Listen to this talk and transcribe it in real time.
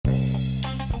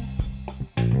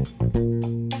Hi,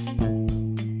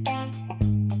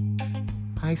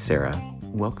 Sarah.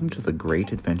 Welcome to the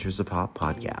Great Adventures of Hop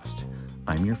podcast.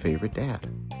 I'm your favorite dad.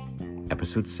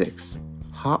 Episode 6,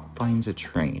 Hop Finds a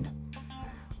Train.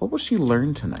 What will she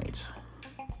learn tonight?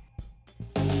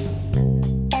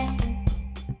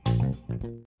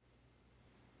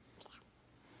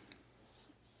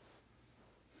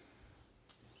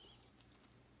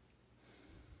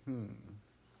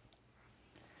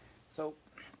 So,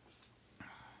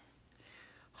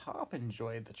 Hop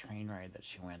enjoyed the train ride that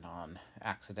she went on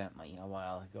accidentally a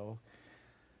while ago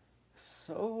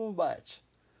so much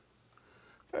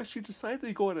that she decided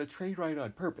to go on a train ride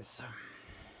on purpose.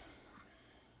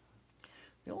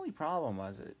 The only problem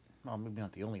was well, maybe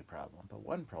not the only problem, but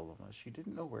one problem was she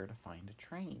didn't know where to find a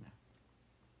train.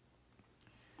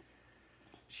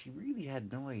 She really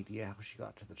had no idea how she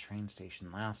got to the train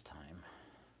station last time.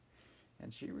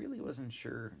 And she really wasn't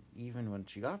sure, even when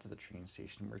she got to the train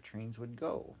station, where trains would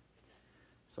go.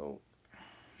 So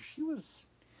she was,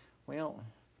 well,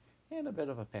 in a bit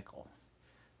of a pickle.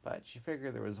 But she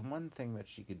figured there was one thing that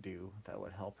she could do that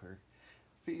would help her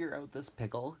figure out this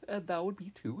pickle, and that would be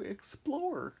to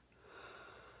explore.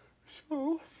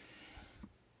 So,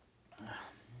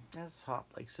 as Hop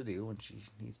likes to do when she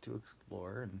needs to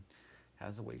explore and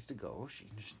has a ways to go, she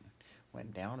just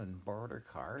went down and borrowed her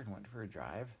car and went for a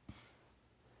drive.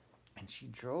 And she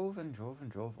drove and drove and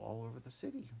drove all over the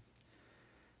city.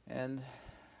 And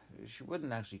she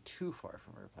wasn't actually too far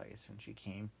from her place when she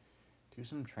came to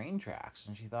some train tracks.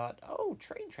 And she thought, oh,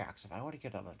 train tracks. If I want to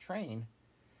get on a train,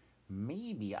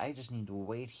 maybe I just need to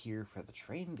wait here for the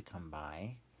train to come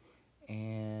by.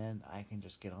 And I can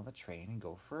just get on the train and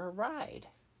go for a ride.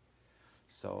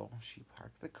 So she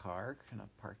parked the car in a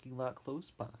parking lot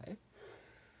close by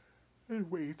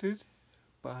and waited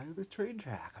by the train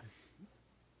track.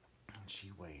 And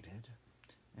she waited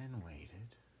and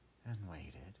waited and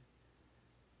waited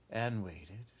and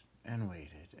waited and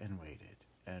waited and waited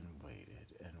and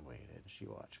waited and waited. She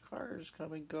watched cars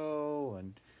come and go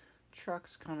and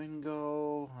trucks come and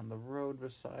go on the road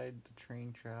beside the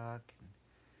train track. And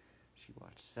she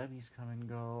watched semis come and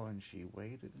go, and she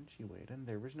waited and she waited, and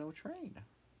there was no train.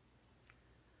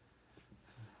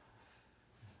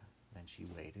 Then she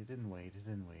waited and waited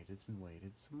and waited and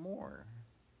waited some more.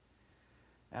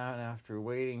 And after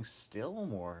waiting still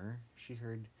more, she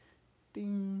heard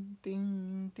ding,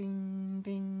 ding, ding,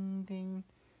 ding, ding.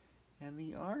 And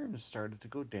the arms started to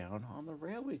go down on the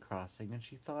railway crossing. And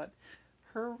she thought,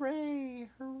 hooray,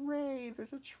 hooray,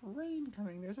 there's a train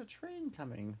coming, there's a train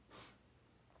coming.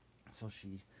 So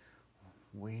she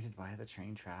waited by the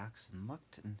train tracks and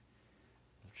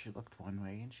she looked one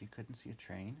way and she couldn't see a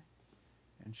train.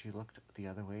 And she looked the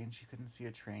other way and she couldn't see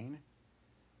a train.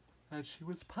 And she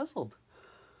was puzzled.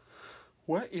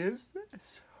 What is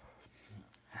this?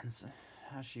 And so,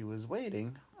 as she was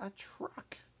waiting, a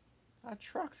truck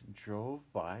drove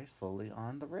by slowly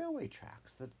on the railway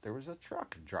tracks. There was a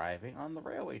truck driving on the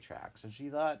railway tracks. And she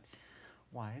thought,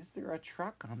 why is there a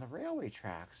truck on the railway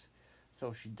tracks?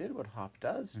 So she did what Hop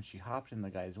does, and she hopped in the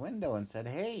guy's window and said,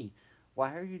 hey,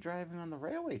 why are you driving on the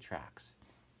railway tracks?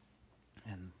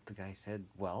 And the guy said,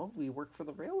 well, we work for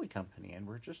the railway company, and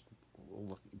we're just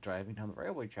driving down the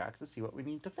railway tracks to see what we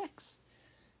need to fix.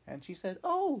 And she said,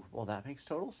 oh, well, that makes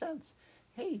total sense.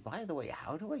 Hey, by the way,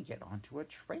 how do I get onto a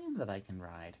train that I can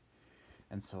ride?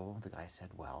 And so the guy said,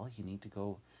 well, you need to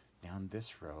go down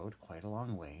this road quite a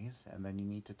long ways, and then you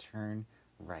need to turn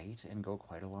right and go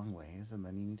quite a long ways, and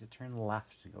then you need to turn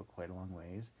left and go quite a long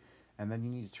ways, and then you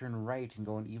need to turn right and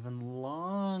go an even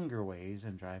longer ways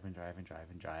and drive and drive and drive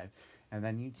and drive, and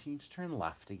then you need to turn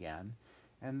left again,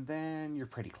 and then you're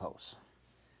pretty close.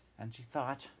 And she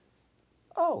thought,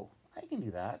 oh, I can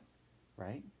do that.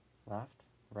 Right, left,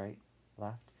 right,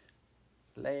 left,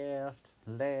 left,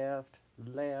 left,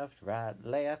 left, right,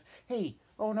 left. Hey,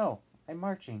 oh no, I'm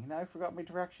marching. Now I forgot my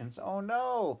directions. Oh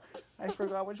no, I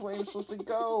forgot which way I'm supposed to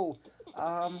go.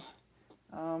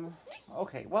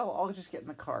 Okay, well, I'll just get in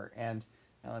the car and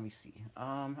now let me see.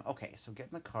 Okay, so get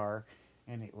in the car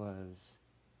and it was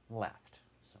left.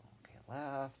 So, okay,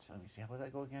 left. Let me see, how would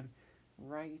that go again?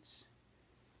 Right,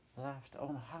 left. Oh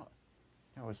no, how?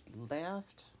 There was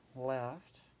left,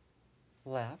 left,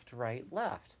 left, right,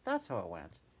 left. That's how it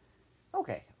went.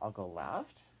 Okay, I'll go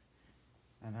left,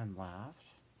 and then left,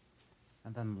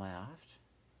 and then left,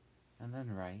 and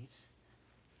then right,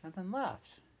 and then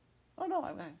left. Oh no,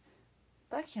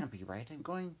 that can't be right.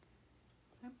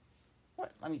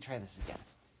 What? Let me try this again.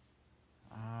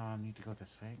 I need to go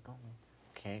this way.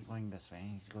 Okay, going this way.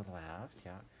 I need to go left,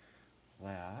 yeah.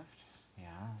 Left,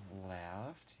 yeah.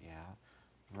 Left, yeah.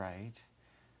 Right.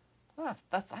 left.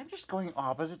 I'm just going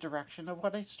opposite direction of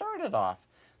what I started off.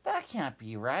 That can't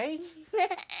be right.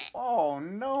 Oh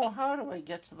no, how do I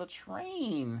get to the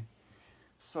train?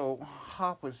 So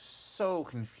Hop was so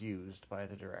confused by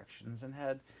the directions and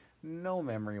had no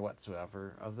memory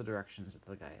whatsoever of the directions that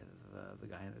the guy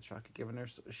in the truck had given her.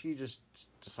 So she just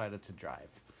decided to drive,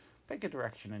 pick a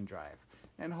direction and drive,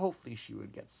 and hopefully she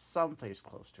would get someplace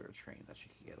close to her train that she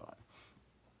could get on.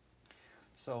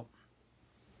 So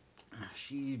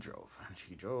she drove and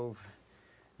she drove,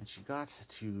 and she got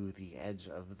to the edge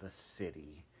of the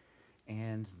city,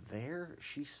 and there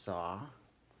she saw.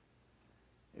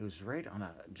 It was right on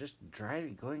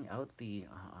going out the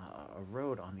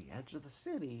road on the edge of the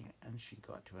city, and she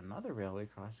got to another railway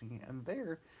crossing, and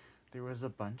there was a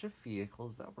bunch of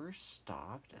vehicles that were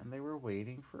stopped, and they were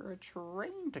waiting for a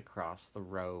train to cross the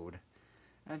road.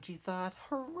 And she thought,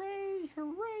 hooray,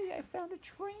 hooray, I found a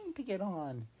train to get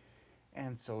on.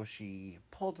 And so she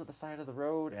pulled to the side of the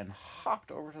road and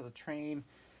hopped over to the train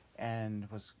and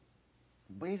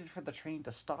waited for the train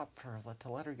to stop to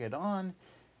let her get on.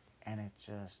 And it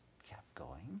just kept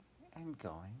going and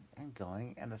going and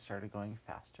going, and it started going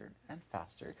faster and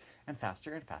faster and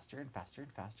faster and faster and faster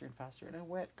and faster and faster, and it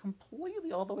went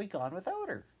completely all the way gone without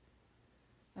her.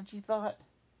 And she thought,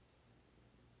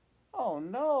 oh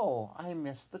no, I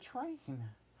missed the train.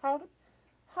 How do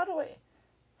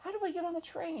I get on the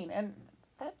train? And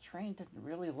that train didn't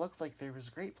really look like there was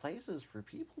great places for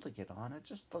people to get on. It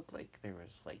just looked like there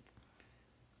was like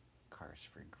cars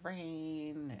for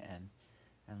grain,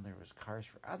 and there was cars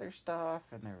for other stuff,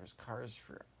 and there was cars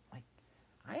for, like,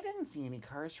 I didn't see any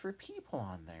cars for people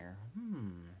on there.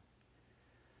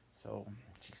 So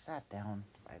she sat down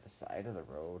by the side of the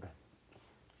road,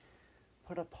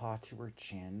 put a paw to her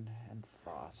chin, and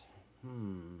thought,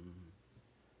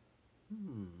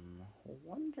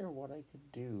 wonder what I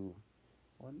could do.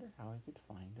 Wonder how I could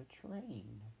find a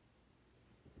train.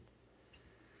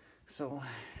 So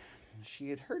she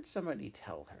had heard somebody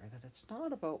tell her that it's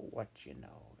not about what you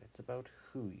know, it's about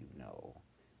who you know.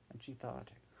 And she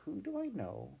thought, who do I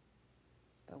know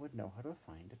that would know how to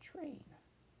find a train?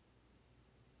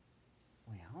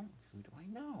 Well, who do I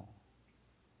know?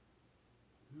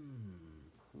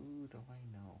 Who do I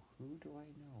know? Who do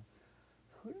I know?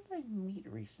 Who did I meet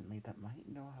recently that might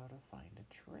know how to find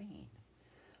a train?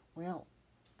 Well,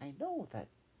 I know that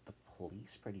the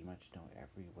police pretty much know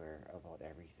everywhere about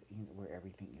everything, where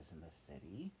everything is in the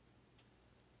city.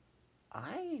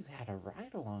 I had a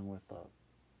ride along with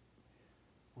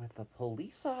a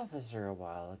police officer a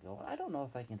while ago. I don't know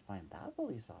if I can find that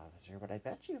police officer, but I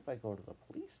bet you if I go to the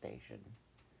police station,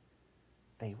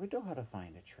 they would know how to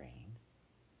find a train.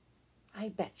 I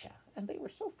betcha. And they were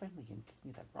so friendly and gave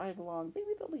me that ride along.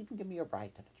 Maybe they'll even give me a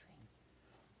ride to the train.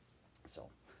 So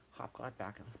Hop got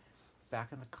back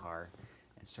in the car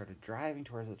and started driving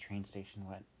towards the train station.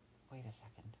 Went, wait a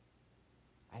second.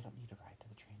 I don't need a ride to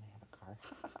the train. I have a car.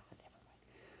 Never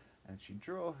mind. And she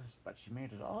drove, but she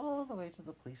made it all the way to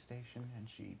the police station, and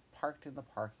she parked in the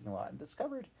parking lot and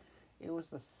discovered it was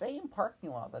the same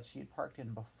parking lot that she had parked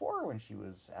in before when she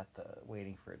was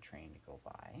waiting for a train to go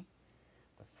by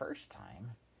the first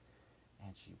time.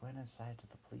 And she went inside to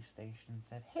the police station and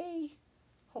said, "Hey,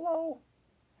 hello."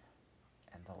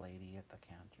 And the lady at the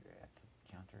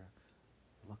counter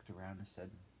looked around and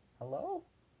said, "Hello?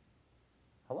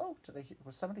 Hello?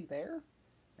 Was somebody there?"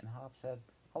 And Hop said,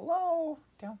 "Hello,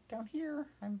 down here.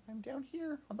 I'm down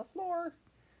here on the floor."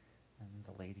 And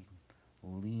the lady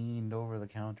leaned over the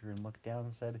counter and looked down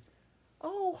and said,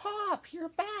 "Oh, Hop, you're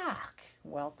back.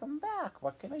 Welcome back.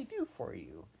 What can I do for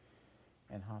you?"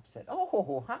 And Hop said,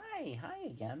 "Oh, hi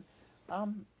again. How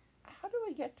do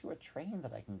I get to a train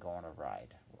that I can go on a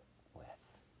ride with?"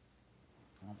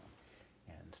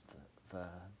 And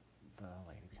the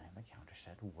lady behind the counter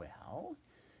said, "Well,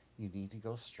 you need to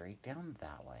go straight down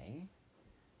that way,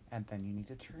 and then you need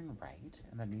to turn right,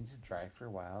 and then you need to drive for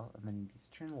a while, and then you need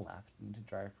to turn left, you need to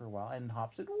drive for a while." And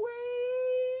Hop said, Wait.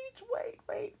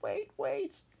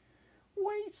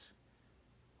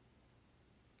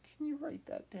 Can you write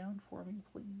that down for me,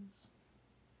 please?"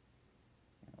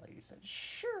 And the lady said,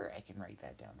 "Sure, I can write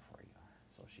that down for you."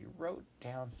 So she wrote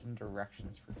down some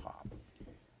directions for Hop.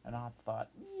 And Hop thought,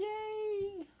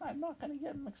 yay, I'm not going to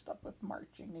get mixed up with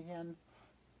marching again.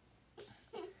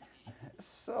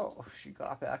 So she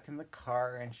got back in the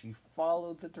car and she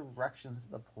followed the directions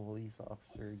the police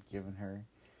officer had given her.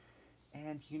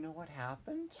 And you know what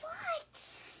happened? What?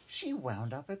 She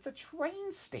wound up at the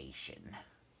train station.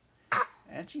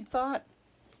 And she thought,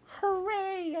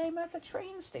 hooray, I'm at the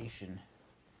train station.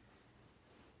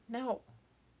 Now,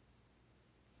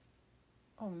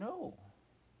 oh no.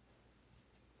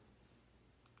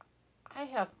 I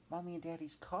have Mommy and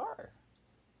Daddy's car.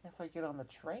 If I get on the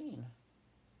train,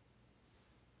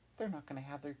 they're not going to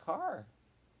have their car.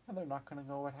 And they're not going to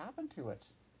know what happened to it.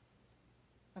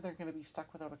 And they're going to be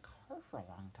stuck without a car for a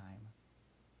long time.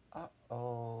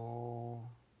 Uh-oh.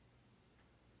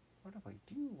 What do I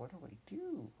do? What do I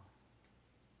do?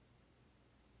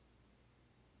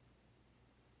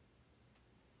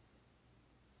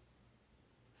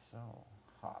 So,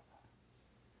 Hop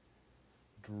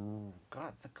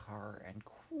got the car and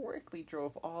quickly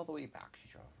drove all the way back. She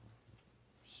drove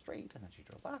straight, and then she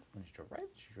drove left, and then she drove right,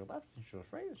 and she drove left, and she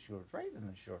drove right, and she drove right, and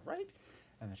then she drove right,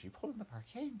 and then she pulled in the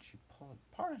parquet, and she pulled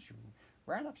apart, and she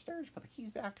ran upstairs, put the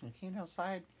keys back, and she came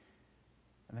outside,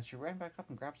 and then she ran back up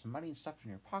and grabbed some money and stuff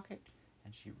in her pocket,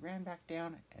 and she ran back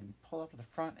down and pulled up to the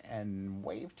front and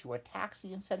waved to a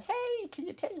taxi and said, "Hey, can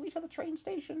you take me to the train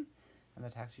station?" And the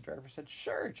taxi driver said,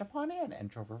 "Sure, jump on in," and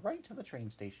drove her right to the train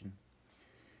station.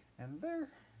 And there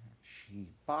she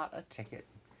bought a ticket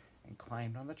and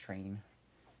climbed on the train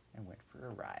and went for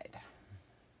a ride.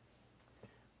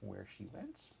 Where she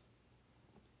went,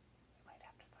 we might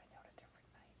have to find out a different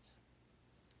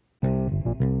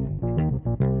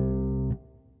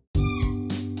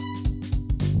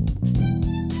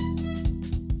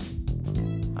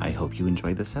night. I hope you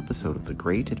enjoyed this episode of the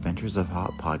Great Adventures of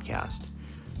Hop podcast.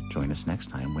 Join us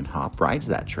next time when Hop rides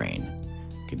that train.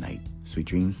 Good night. Sweet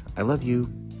dreams. I love you.